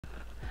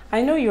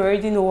I know you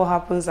already know what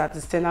happens at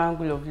the sternal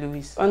angle of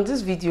Lewis. On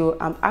this video,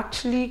 I'm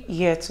actually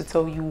here to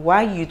tell you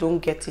why you don't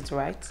get it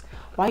right,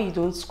 why you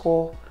don't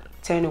score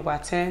 10 over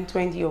 10,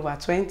 20 over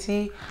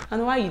 20,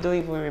 and why you don't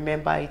even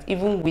remember it,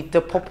 even with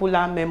the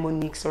popular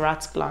Mnemonics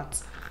rat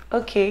plant.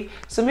 Okay,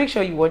 so make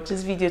sure you watch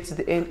this video to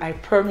the end. I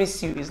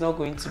promise you it's not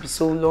going to be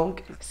so long.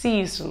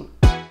 See you soon.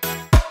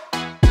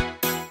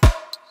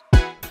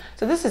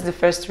 So this is the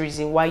first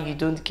reason why you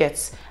don't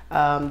get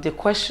the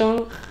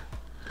question,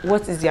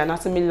 what is the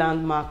anatomy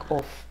landmark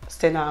of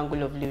sternal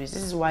angle of Lewis?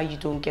 This is why you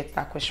don't get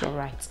that question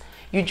right.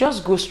 You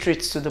just go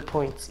straight to the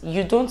point.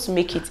 You don't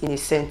make it in a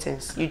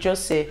sentence. You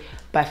just say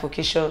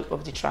bifurcation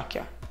of the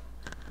trachea.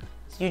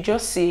 You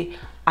just say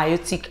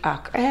aortic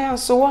arc.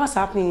 So what's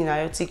happening in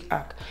aortic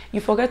arc?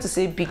 You forget to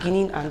say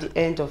beginning and the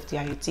end of the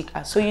aortic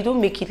arc. So you don't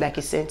make it like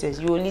a sentence.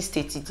 You only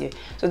state it there.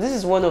 So this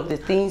is one of the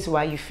things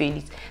why you fail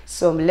it.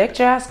 Some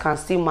lecturers can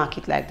still mark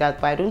it like that,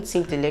 but I don't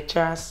think the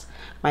lecturers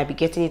might be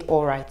getting it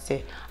all right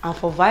there. And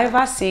for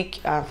Viva's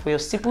sake and for your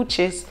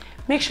steeplechase,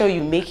 make sure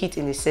you make it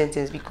in a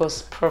sentence,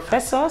 because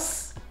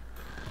professors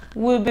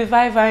will be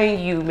vivaing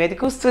you.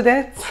 Medical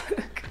students,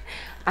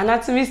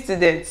 anatomy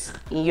students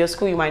in your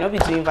school, you might not be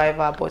doing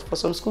Viva, but for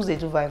some schools they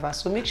do Viva.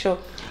 So make sure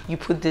you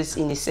put this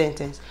in a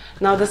sentence.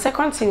 Now the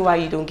second thing why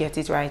you don't get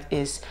it right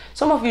is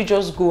some of you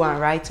just go and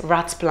write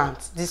rat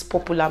plant, this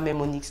popular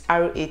mnemonics,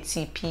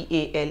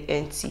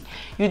 RATPALNT.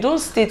 You don't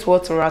state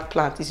what rat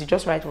plant is, you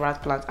just write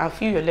rat plant, and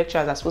few your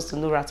lecturers are supposed to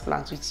know rat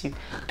plant with you.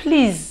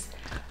 Please,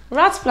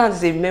 rat plant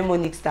is a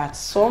mnemonics that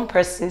some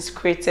persons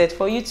created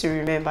for you to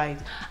remember it,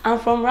 and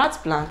from rat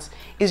plant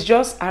it's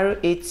just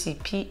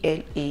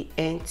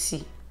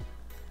RATPLANT.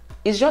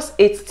 It's just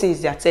 8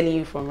 things they are telling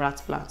you from rat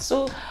plant.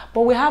 So,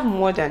 but we have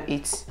more than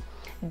 8.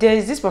 There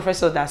is this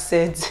professor that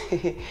said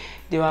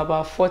there were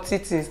about 40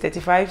 things,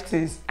 35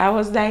 things. I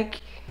was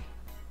like,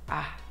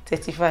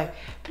 35.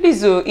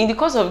 Please, in the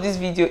course of this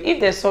video, if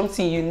there's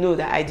something you know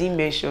that I didn't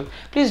mention,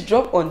 please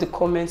drop on the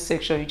comment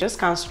section. You just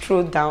can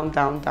scroll down,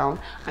 and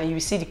you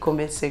will see the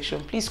comment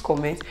section. Please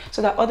comment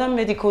so that other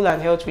medical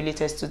and health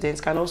related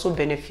students can also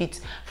benefit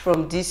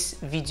from this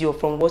video,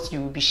 from what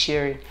you will be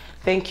sharing.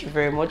 Thank you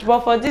very much.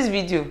 But for this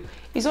video,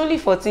 it's only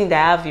 14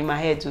 that I have in my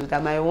head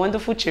that my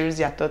wonderful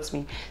Cheruzia taught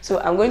me. So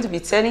I'm going to be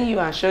telling you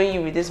and showing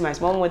you with this my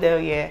small model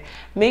here.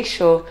 Make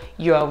sure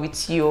you are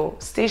with your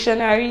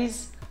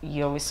stationaries,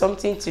 you're with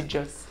something to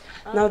jot.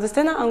 Now the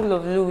sternal angle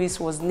of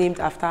Lewis was named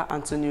after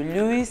Antonio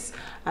Lewis,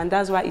 and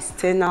that's why it's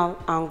sternal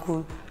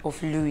angle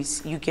of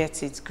Lewis. You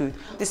get it? Good.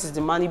 This is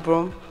the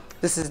manibrum,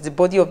 this is the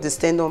body of the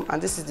sternum,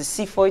 and this is the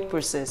xiphoid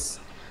process.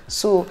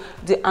 So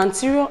the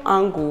anterior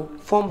angle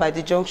formed by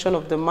the junction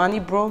of the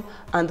manibrum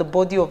and the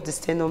body of the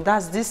sternum,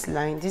 that's this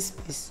line, this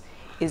piece,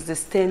 is the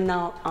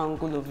sternal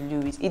angle of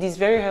Lewis. It is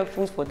very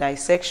helpful for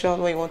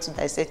dissection when you want to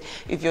dissect.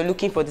 If you're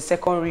looking for the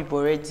second rib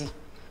already,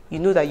 you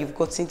know that you've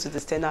gotten to the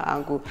sternal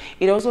angle.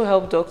 It also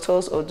helps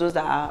doctors or those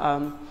that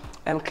are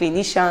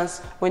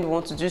clinicians when they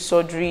want to do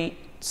surgery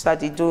so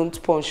that they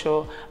don't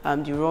puncture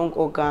the wrong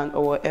organ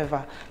or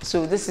whatever.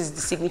 So this is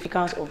the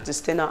significance of the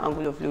sternal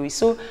angle of Lewis.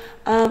 So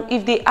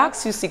if they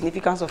ask you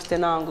significance of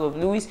sternal angle of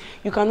Lewis,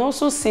 you can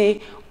also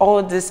say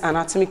all these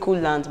anatomical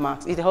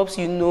landmarks. It helps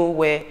you know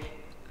where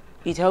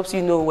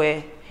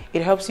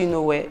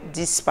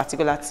this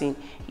particular thing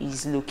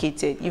is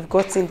located. You've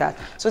gotten that.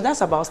 So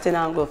that's about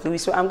sternal angle of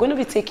Lewis. So I'm going to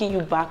be taking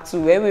you back to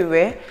where we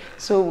were,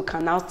 so we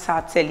can now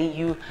start telling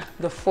you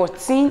the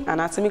 14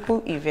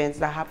 anatomical events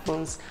that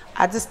happens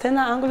at the sternal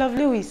angle of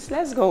Lewis.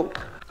 Let's go.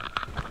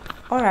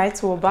 All right,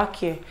 so we're back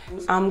here.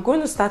 I'm going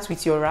to start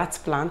with your rat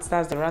plant.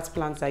 That's the rat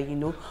plant that you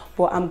know,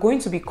 but I'm going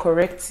to be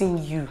correcting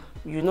you.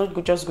 You're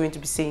not just going to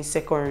be saying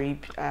second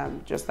rib,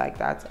 just like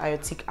that.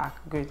 Aortic arc,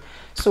 good.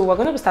 So we're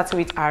going to be starting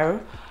with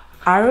arrow.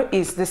 Arrow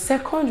is the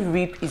second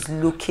rib is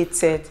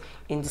located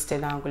in the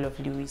sternal angle of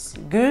Lewis.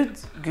 Good,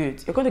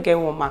 good. You're going to get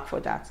 1 mark for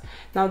that.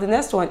 Now the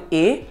next one,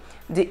 A.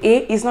 The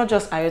A is not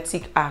just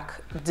aortic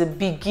arc. The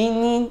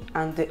beginning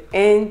and the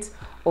end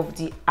of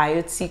the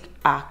aortic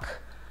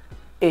arc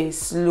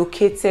is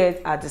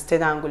located at the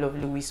sternal angle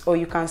of Lewis, or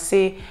you can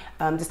say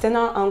the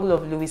sternal angle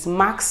of Lewis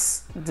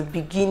marks the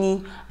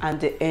beginning and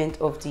the end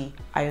of the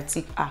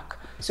aortic arc.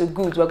 So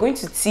good. We're going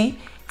to T.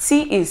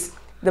 T is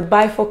the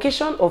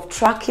bifurcation of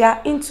trachea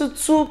into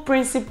 2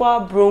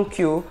 principal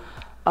bronchioles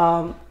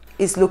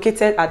is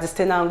located at the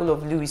sternal angle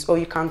of Lewis, or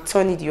you can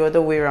turn it the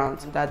other way around.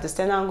 That the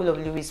sternal angle of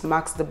Lewis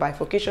marks the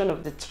bifurcation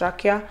of the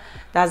trachea,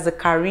 that's the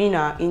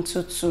carina,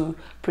 into 2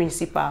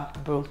 principal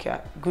bronchia.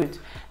 Good.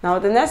 Now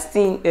the next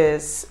thing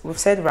is, we've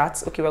said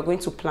rats. Okay, we're going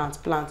to plant.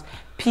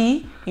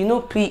 P, you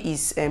know P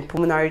is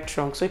pulmonary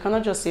trunk, so you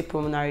cannot just say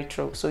pulmonary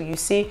trunk. So you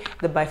say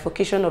the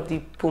bifurcation of the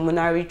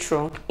pulmonary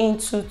trunk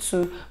into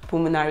 2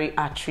 pulmonary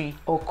artery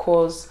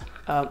occurs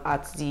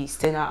at the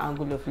sternal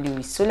angle of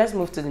Lewis. So let's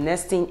move to the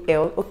next thing,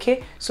 L.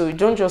 Okay, so you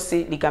don't just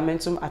say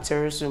ligamentum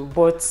arteriosum,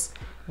 but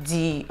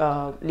the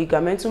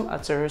ligamentum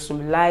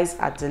arteriosum lies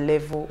at the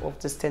level of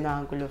the sternal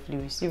angle of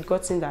Lewis. You've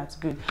gotten that?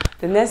 Good.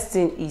 The next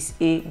thing is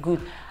A. Good.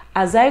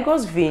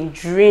 Azygos vein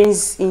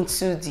drains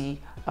into the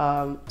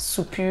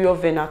superior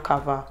vena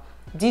cava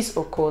this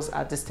occurs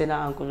at the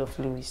sternal angle of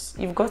Lewis.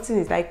 You've gotten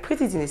it. Like,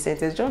 put it in a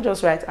sentence. Don't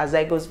just write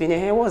azygos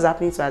vein. What's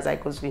happening to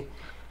azygos vein?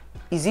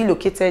 Is it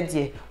located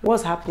there?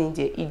 What's happening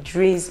there? It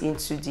drains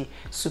into the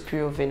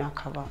superior vena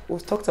cava.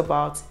 We've talked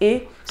about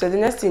A. So the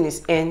next thing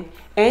is N.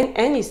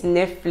 N is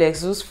nerve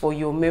plexus for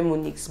your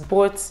mnemonics.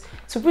 But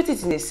to put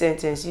it in a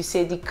sentence, you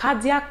say the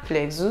cardiac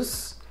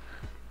plexus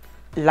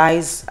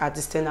lies at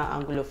the sternal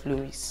angle of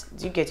Lewis.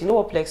 Do you get? You know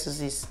what plexus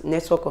is?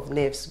 Network of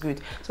nerves. Good.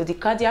 So the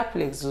cardiac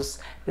plexus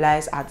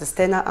lies at the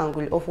sternal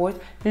angle of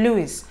what?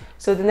 Lewis.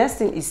 So the next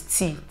thing is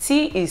T.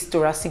 T is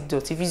thoracic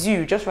duct. If it's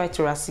you, just write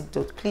thoracic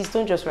duct. Please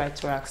don't just write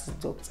thoracic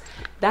duct.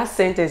 That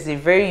sentence is a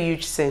very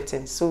huge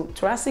sentence. So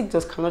thoracic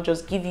duct cannot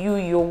just give you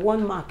your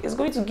 1 mark. It's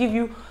going to give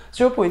you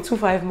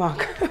 0.25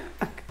 mark.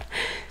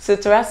 So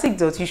thoracic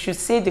duct, you should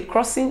say the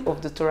crossing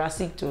of the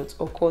thoracic duct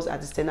occurs at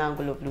the sternal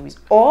angle of Lewis.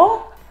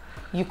 Or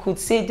you could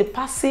say the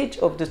passage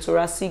of the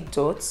thoracic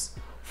duct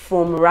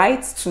from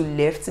right to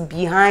left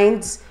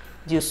behind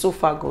the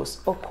esophagus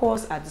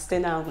occurs at the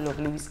sternal angle of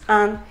Lewis,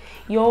 and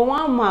your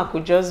 1 mark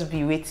will just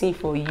be waiting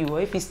for you.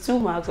 Or if it's 2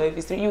 marks, or if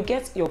it's 3, you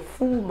get your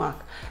full mark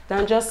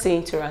than just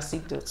saying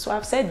thoracic duct. So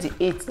I've said the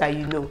 8 that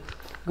you know.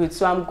 Good.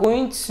 So I'm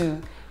going to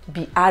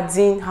be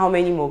adding how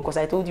many more, because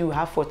I told you we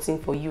have 14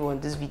 for you on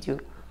this video.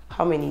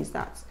 How many is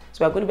that?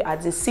 So we're going to be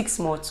adding 6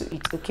 more to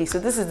it. Okay, so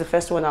this is the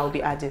first one I will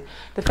be adding.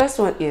 The first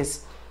one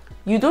is,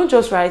 you don't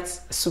just write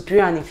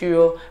superior and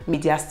inferior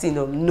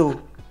mediastinum.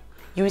 No.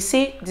 You will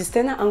say the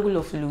sternal angle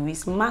of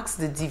Lewis marks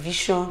the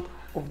division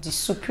of the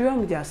superior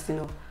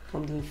mediastinum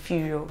from the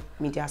inferior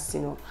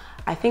mediastinum.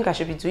 I think I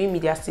should be doing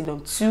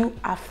mediastinum 2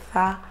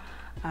 after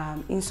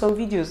in some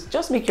videos.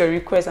 Just make your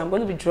request. I'm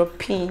going to be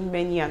dropping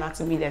many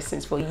anatomy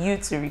lessons for you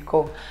to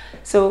recall.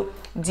 So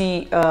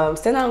the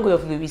sternal angle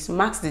of Lewis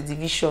marks the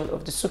division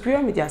of the superior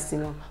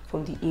mediastinum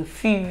from the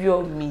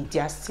inferior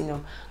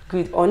mediastinum.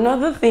 Good.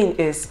 Another thing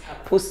is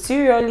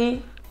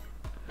posteriorly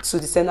to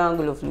the sternal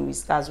angle of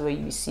Lewis. That's where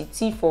you see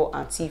T4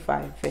 and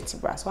T5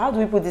 vertebra. So how do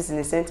we put this in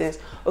a sentence?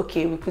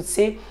 Okay, we could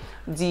say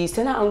the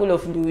sternal angle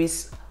of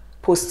Lewis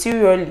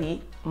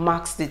posteriorly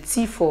marks the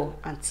T4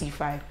 and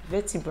T5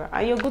 vertebra,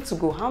 and you're good to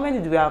go. How many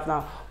do we have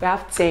now? We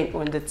have 10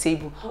 on the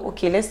table.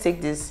 Okay, let's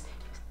take this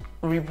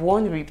rib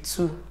 1, rib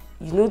 2.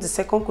 You know the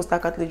second costal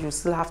cartilage will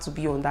still have to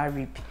be on that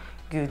rib.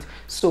 Good.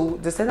 So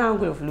the sternal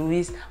angle of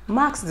Lewis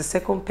marks the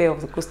second pair of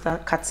the costal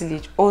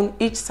cartilage on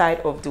each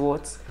side of the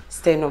what?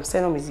 Sternum.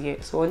 Sternum is here.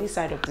 So on each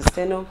side of the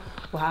sternum,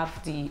 we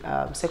have the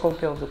second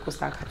pair of the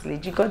costal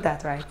cartilage. You got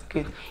that right?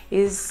 Good.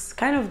 It's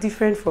kind of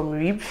different from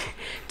rib.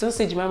 Don't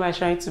say Jemima is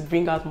trying to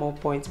bring out more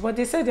points, but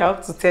they said they're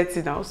up to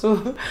 30 now,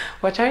 so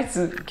we're trying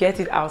to get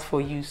it out for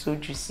you so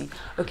juicy.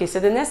 Okay, so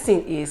the next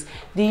thing is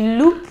the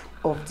loop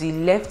of the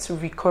left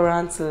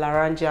recurrent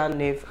laryngeal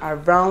nerve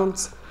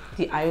around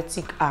the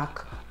aortic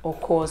arc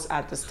occurs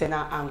at the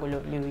sternal angle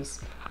of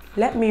Lewis.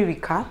 Let me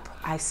recap.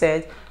 I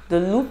said the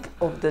loop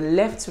of the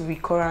left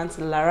recurrent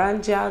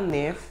laryngeal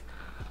nerve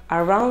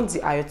around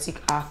the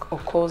aortic arc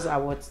occurs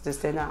at the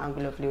sternal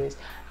angle of Lewis.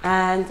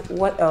 And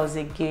what else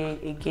again?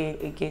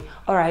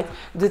 All right,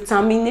 the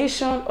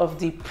termination of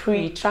the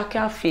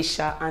pretracheal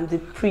fascia and the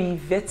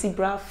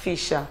prevertebral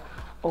fascia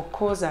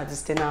occurs at the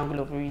sternal angle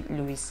of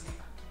Lewis.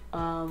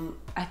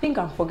 I think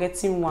I'm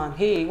forgetting one.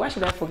 Hey, why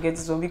should I forget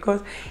this one?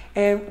 Because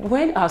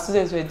when our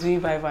students were doing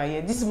Viva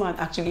here, this man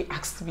actually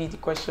asked me the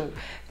question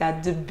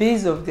that the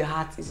base of the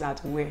heart is at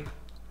where?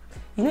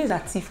 You know, it's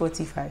at T4,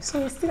 T5.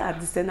 So it's still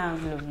at the sternal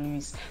angle of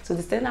Lewis. So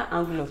the sternal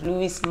angle of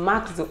Lewis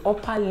marks the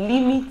upper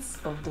limits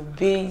of the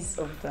base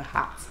of the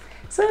heart.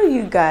 So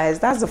you guys,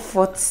 that's the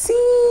 14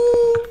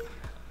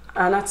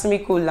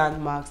 anatomical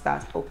landmarks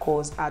that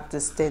occurs at the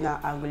sternal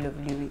angle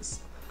of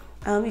Lewis.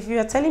 If you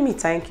are telling me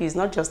thank you is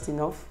not just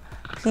enough,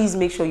 please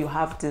make sure you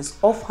have this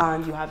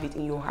offhand, you have it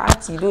in your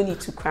heart. You don't need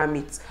to cram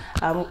it.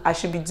 I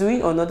should be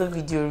doing another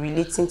video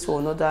relating to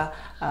another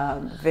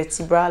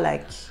vertebra,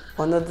 like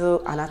another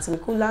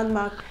anatomical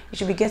landmark. You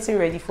should be getting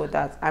ready for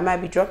that. I might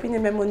be dropping the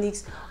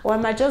mnemonics, or I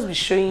might just be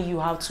showing you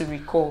how to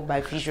recall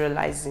by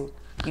visualizing.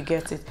 You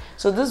get it?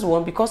 So this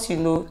one, because you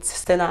know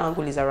sternal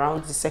angle is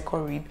around the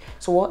second rib,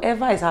 so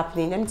whatever is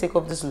happening, let me take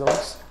off this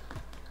logs.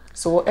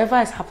 So whatever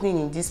is happening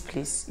in this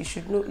place, you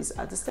should know is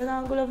at the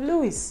sternal angle of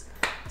Lewis.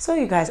 So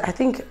you guys, I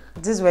think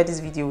this is where this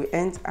video will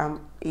end.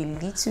 I'm a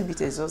little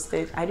bit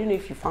exhausted. I don't know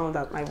if you found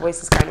that my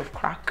voice is kind of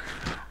cracked.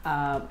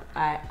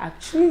 I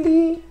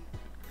actually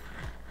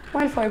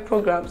went for a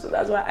program, so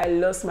that's why I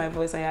lost my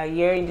voice and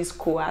you're hearing this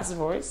cool-ass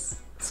voice.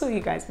 So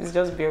you guys, please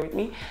just bear with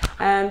me.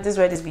 And this is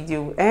where this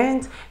video will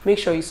end. Make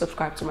sure you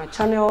subscribe to my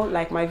channel,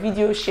 like my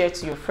video, share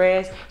to your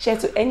friends, share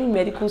to any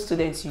medical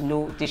students you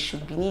know they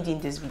should be needing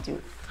this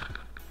video.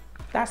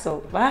 That's all.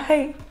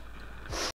 Bye.